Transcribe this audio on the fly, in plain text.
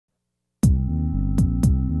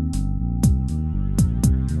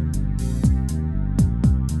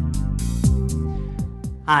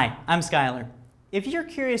Hi, I'm Skylar. If you're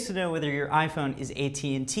curious to know whether your iPhone is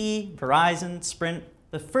AT&T, Verizon, Sprint,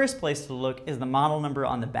 the first place to look is the model number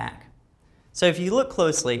on the back. So if you look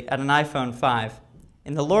closely at an iPhone 5,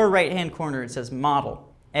 in the lower right-hand corner it says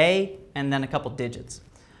Model, A, and then a couple digits.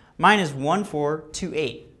 Mine is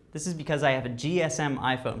 1428. This is because I have a GSM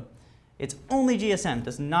iPhone. It's only GSM,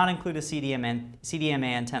 does not include a CDMA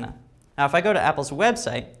antenna. Now if I go to Apple's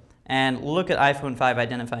website and look at iPhone 5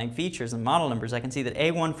 identifying features and model numbers, I can see that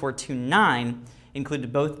A1429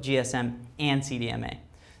 included both GSM and CDMA.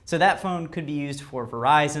 So that phone could be used for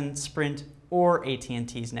Verizon, Sprint, or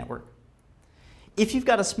AT&T's network. If you've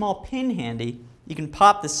got a small pin handy, you can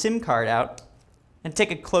pop the SIM card out and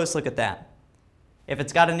take a close look at that. If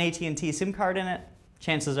it's got an AT&T SIM card in it,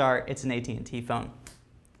 chances are it's an AT&T phone.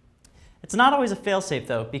 It's not always a fail-safe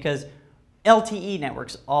though, because LTE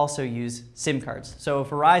networks also use SIM cards. So a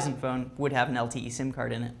Verizon phone would have an LTE SIM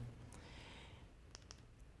card in it.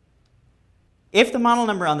 If the model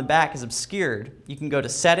number on the back is obscured, you can go to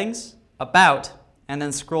Settings, About, and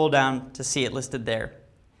then scroll down to see it listed there.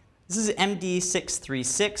 This is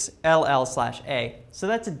MD636LL/A, so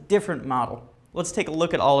that's a different model. Let's take a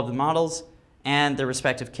look at all of the models and their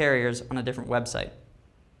respective carriers on a different website.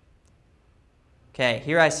 Okay,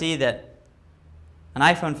 here I see that an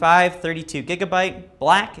iPhone 5 32GB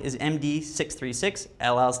black is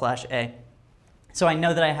MD636LL/A. So I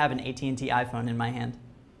know that I have an AT&T iPhone in my hand.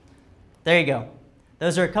 There you go.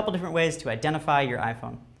 Those are a couple different ways to identify your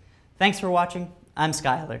iPhone. Thanks for watching. I'm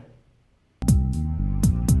Skylar.